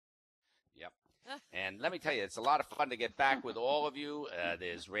And let me tell you, it's a lot of fun to get back with all of you.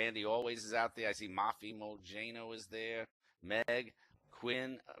 There's Randy always is out there. I see Mafi Mojano is there. Meg,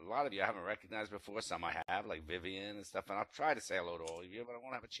 Quinn, a lot of you I haven't recognized before. Some I have, like Vivian and stuff. And I'll try to say hello to all of you, but I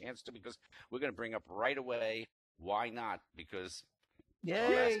won't have a chance to because we're going to bring up right away. Why not? Because our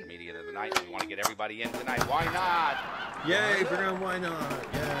last comedian of the night. We want to get everybody in tonight. Why not? Yay, bring on Why Not?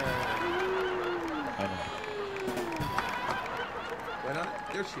 Yay. Why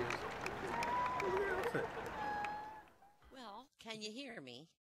not? There she is. Look at her outfit. Well, can you hear me?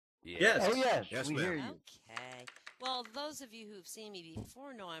 Yes. Oh, yes. Yes, we ma'am. hear you. Okay. Well, those of you who've seen me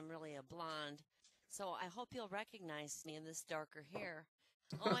before know I'm really a blonde, so I hope you'll recognize me in this darker hair.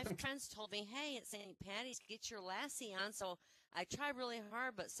 All my friends told me, hey, it's St. Patty's, get your lassie on, so I tried really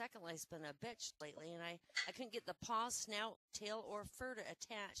hard, but Second Life's been a bitch lately, and I couldn't get the paw, snout, tail, or fur to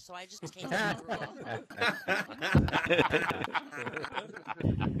attach, so I just came to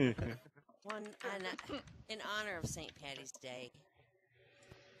one in honor of St. Patty's Day.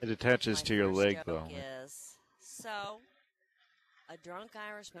 It attaches to your leg, though. Is, so, a drunk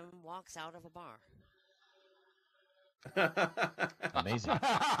Irishman walks out of a bar. Amazing.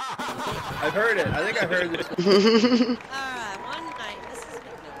 I've heard it. I think I've heard this. All right, one night, Mrs.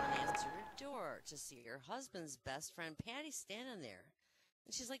 McMillan answered her door to see her husband's best friend, Patty, standing there.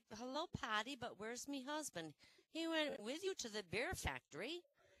 And she's like, hello, Patty, but where's me husband? He went with you to the beer factory.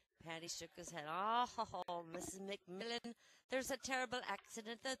 Patty shook his head. Oh, Mrs. McMillan, there's a terrible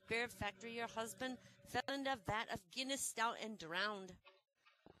accident at the beer factory. Your husband fell into a vat of Guinness stout and drowned.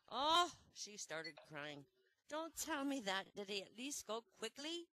 Oh, she started crying. Don't tell me that. Did he at least go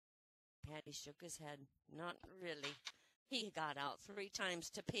quickly? Patty shook his head. Not really. He got out 3 times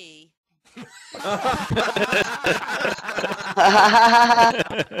to pee.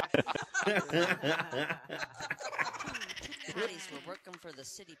 Patties were working for the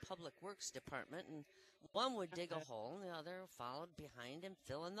city public works department, and one would dig a hole, and the other followed behind and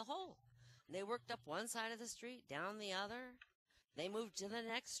fill in the hole. They worked up one side of the street, down the other. They moved to the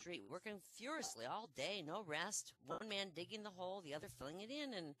next street, working furiously all day, no rest. One man digging the hole, the other filling it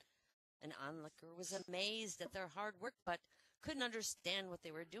in, and an onlooker was amazed at their hard work, but couldn't understand what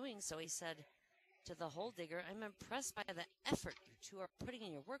they were doing. So he said to the hole digger, I'm impressed by the effort you two are putting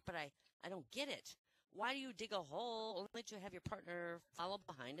in your work, but I don't get it. Why do you dig a hole only to have your partner follow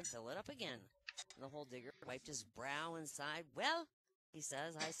behind and fill it up again? And the hole digger wiped his brow and sighed. Well, he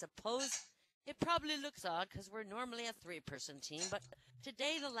says, I suppose it probably looks odd because we're normally a 3-person team, but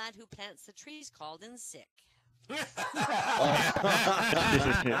today the lad who plants the trees called in sick.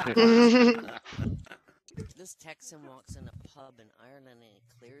 This Texan walks in a pub in Ireland and he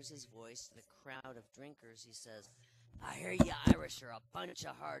clears his voice to the crowd of drinkers. He says, I hear you Irish are a bunch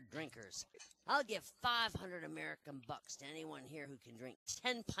of hard drinkers. I'll give 500 American bucks to anyone here who can drink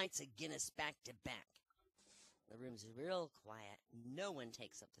 10 pints of Guinness back to back. The room's real quiet. No one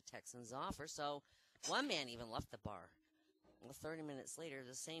takes up the Texan's offer, so one man even left the bar. Well, 30 minutes later,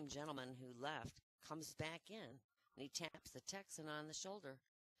 the same gentleman who left comes back in, and he taps the Texan on the shoulder.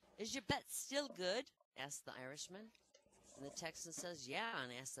 Is your bet still good? Asks the Irishman. And the Texan says, yeah,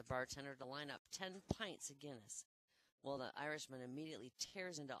 and asks the bartender to line up 10 pints of Guinness. Well, the Irishman immediately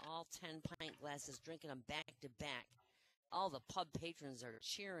tears into all 10 pint glasses, drinking them back to back. All the pub patrons are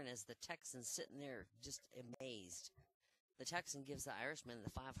cheering as the Texan's sitting there just amazed. The Texan gives the Irishman the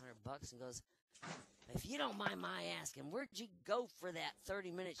 500 bucks and goes, if you don't mind my asking, where'd you go for that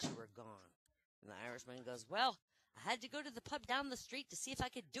 30 minutes you were gone? And the Irishman goes, well, I had to go to the pub down the street to see if I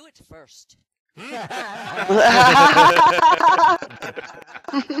could do it first. Gallagher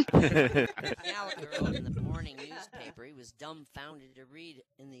wrote in the morning newspaper he was dumbfounded to read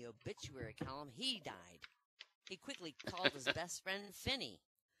in the obituary column he died. He quickly called his best friend Finney.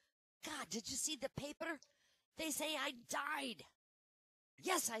 God, did you see the paper? They say I died.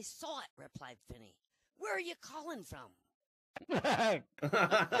 Yes, I saw it, replied Finney. Where are you calling from?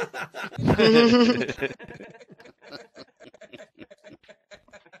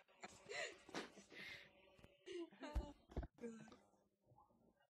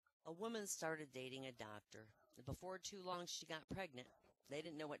 A woman started dating a doctor. Before too long, she got pregnant. They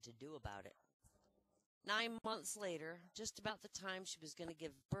didn't know what to do about it. 9 months later, just about the time she was going to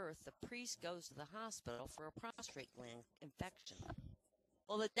give birth, the priest goes to the hospital for a prostate gland infection.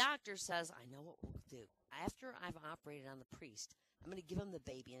 Well, the doctor says, I know what we'll do. After I've operated on the priest, I'm going to give him the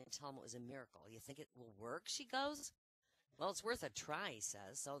baby and tell him it was a miracle. You think it will work, she goes? Well, it's worth a try, he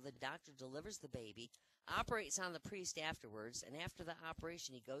says. So the doctor delivers the baby, operates on the priest afterwards, and after the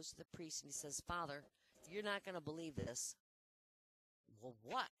operation, he goes to the priest and he says, Father, you're not going to believe this. Well,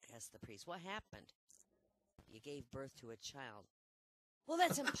 what? Asked the priest. What happened? You gave birth to a child. Well,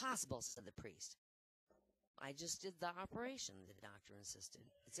 that's impossible, said the priest. I just did the operation, the doctor insisted.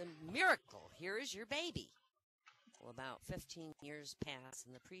 It's a miracle. Here is your baby. Well, about 15 years pass,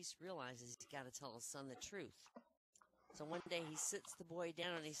 and the priest realizes he's got to tell his son the truth. So one day he sits the boy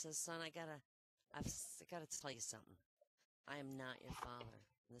down and he says, son, I gotta tell you something. I am not your father.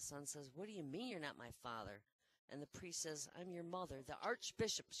 And the son says, what do you mean you're not my father? And the priest says, I'm your mother. The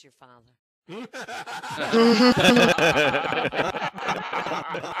archbishop's your father. Regained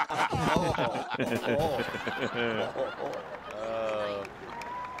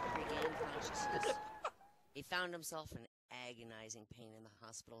consciousness. He found himself in agonizing pain in the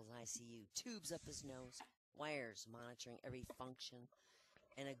hospital's ICU, tubes up his nose, wires monitoring every function,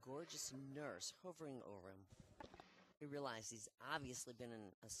 and a gorgeous nurse hovering over him. He realized he's obviously been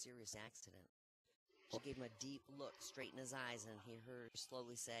in a serious accident. She gave him a deep look straight in his eyes, and he heard her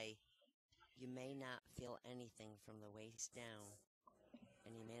slowly say, you may not feel anything from the waist down.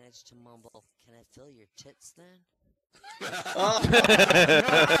 And he managed to mumble, can I feel your tits then?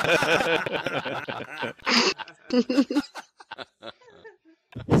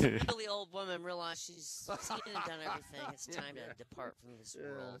 This really old woman realized she's seen and done everything. It's time to depart from this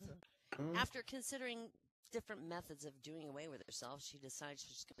world. After considering different methods of doing away with herself, she decides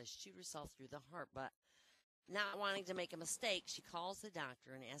she's going to shoot herself through the heart, but not wanting to make a mistake, she calls the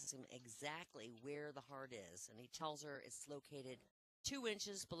doctor and asks him exactly where the heart is, and he tells her it's located 2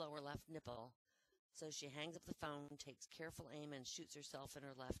 inches below her left nipple. So she hangs up the phone, takes careful aim, and shoots herself in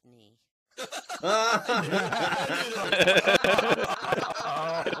her left knee. This guy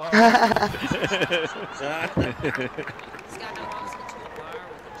walks into a bar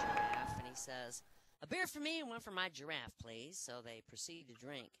with a giraffe, and he says, a beer for me and one for my giraffe, please. So they proceed to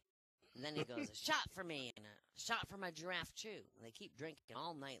drink. And then he goes, a shot for me and a shot for my giraffe, too. And they keep drinking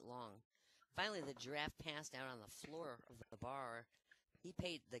all night long. Finally, the giraffe passed out on the floor of the bar.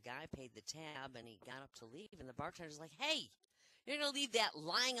 The guy paid the tab, and he got up to leave. And the bartender's like, hey, you're going to leave that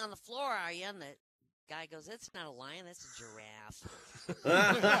lying on the floor, are you? And the guy goes, it's not a lion, that's a giraffe.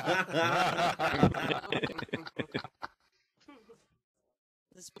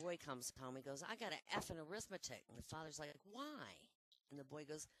 This boy comes home. He goes, I got an F in arithmetic. And the father's like, why? And the boy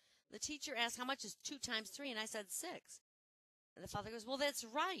goes, the teacher asked how much is 2 times 3, and I said 6. And the father goes, well, that's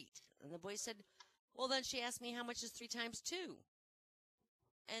right. And the boy said, well, then she asked me how much is 3 times 2.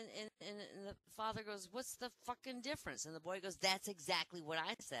 And the father goes, what's the fucking difference? And the boy goes, that's exactly what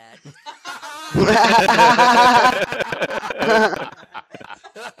I said.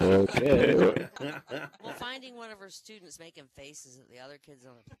 Okay. Well, finding one of her students making faces at the other kids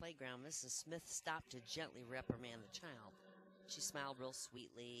on the playground, Mrs. Smith stopped to gently reprimand the child. She smiled real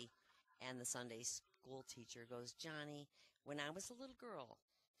sweetly, and the Sunday school teacher goes, Johnny, when I was a little girl,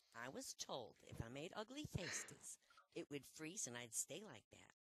 I was told if I made ugly faces, it would freeze and I'd stay like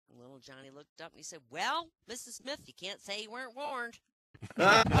that. And little Johnny looked up and he said, well, Mrs. Smith, you can't say you weren't warned. This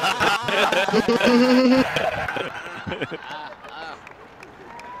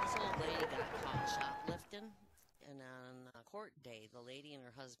old lady got caught shoplifting, and on court day, the lady and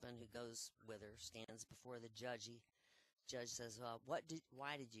her husband who goes with her stands before the judge. Judge says,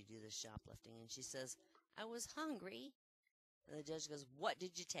 why did you do this shoplifting? And she says, I was hungry. And the judge goes, what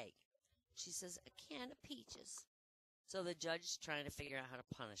did you take? She says, a can of peaches. So the judge is trying to figure out how to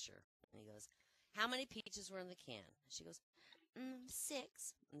punish her. And he goes, how many peaches were in the can? And she goes,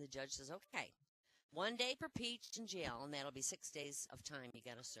 6. And the judge says, okay, 1 day per peach in jail, and that'll be 6 days of time you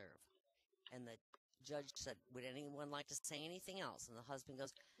got to serve. And the judge said, would anyone like to say anything else? And the husband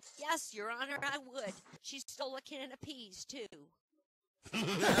goes, yes, Your Honor, I would. She stole a can of peas, too.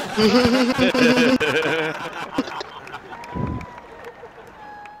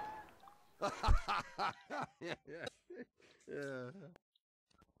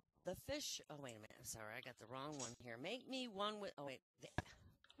 The fish. Oh, wait a minute. I'm sorry. I got the wrong one here. Make me one with. Oh, wait.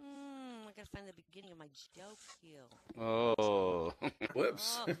 I got to find the beginning of my joke here. Oh.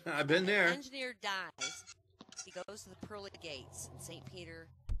 Whoops. Oh, I've been there. The engineer dies. He goes to the pearly gates, and St. Peter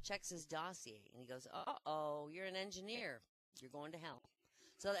checks his dossier, and he goes, uh-oh, you're an engineer. You're going to hell.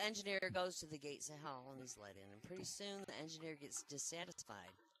 So the engineer goes to the gates of hell, and he's let in. And pretty soon, the engineer gets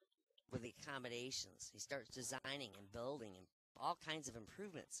dissatisfied with the accommodations. He starts designing and building and all kinds of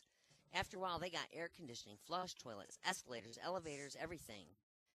improvements. After a while, they got air conditioning, flush toilets, escalators, elevators, everything.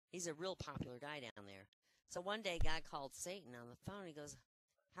 He's a real popular guy down there. So one day, God called Satan on the phone. He goes,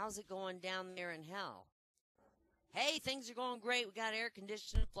 how's it going down there in hell? Hey, things are going great. We got air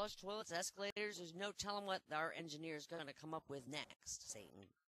conditioning, flush toilets, escalators. There's no telling what our engineer's going to come up with next, Satan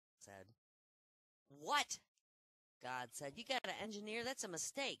said. What? God said, you got an engineer? That's a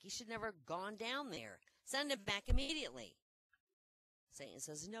mistake. He should never have gone down there. Send him back immediately. Satan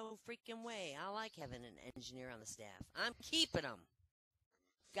says, no freaking way. I like having an engineer on the staff. I'm keeping him.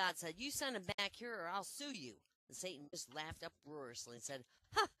 God said, you send him back here or I'll sue you. And Satan just laughed uproariously and said,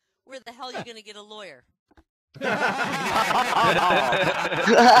 ha, where the hell are you going to get a lawyer?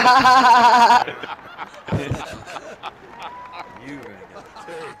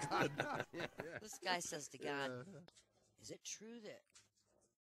 This guy says to God, is it true that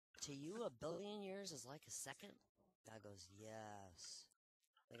to you a billion years is like a second? God goes, yes.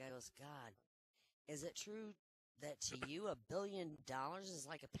 The guy goes, God, is it true that to you $1 billion is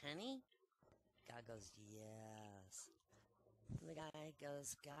like a penny? God goes, yes. And the guy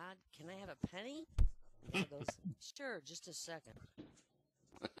goes, God, can I have a penny? And God goes, sure, just a second.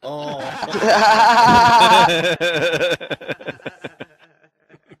 Oh.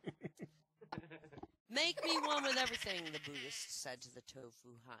 Make me one with everything, the Buddhist said to the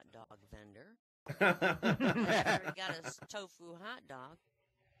tofu hot dog vendor. After he got his tofu hot dog,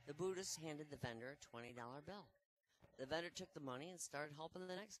 the Buddhist handed the vendor a $20 bill. The vendor took the money and started helping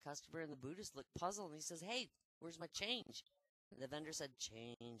the next customer, and the Buddhist looked puzzled, and he says, hey, where's my change? And the vendor said,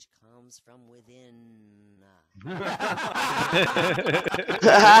 change comes from within. I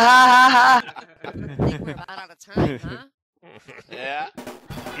think we're about out of time, huh? Yeah.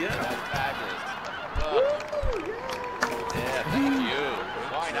 Yeah. That's fabulous. Well, yeah, thank you.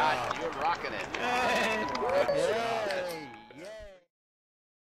 Why not? You're rocking it.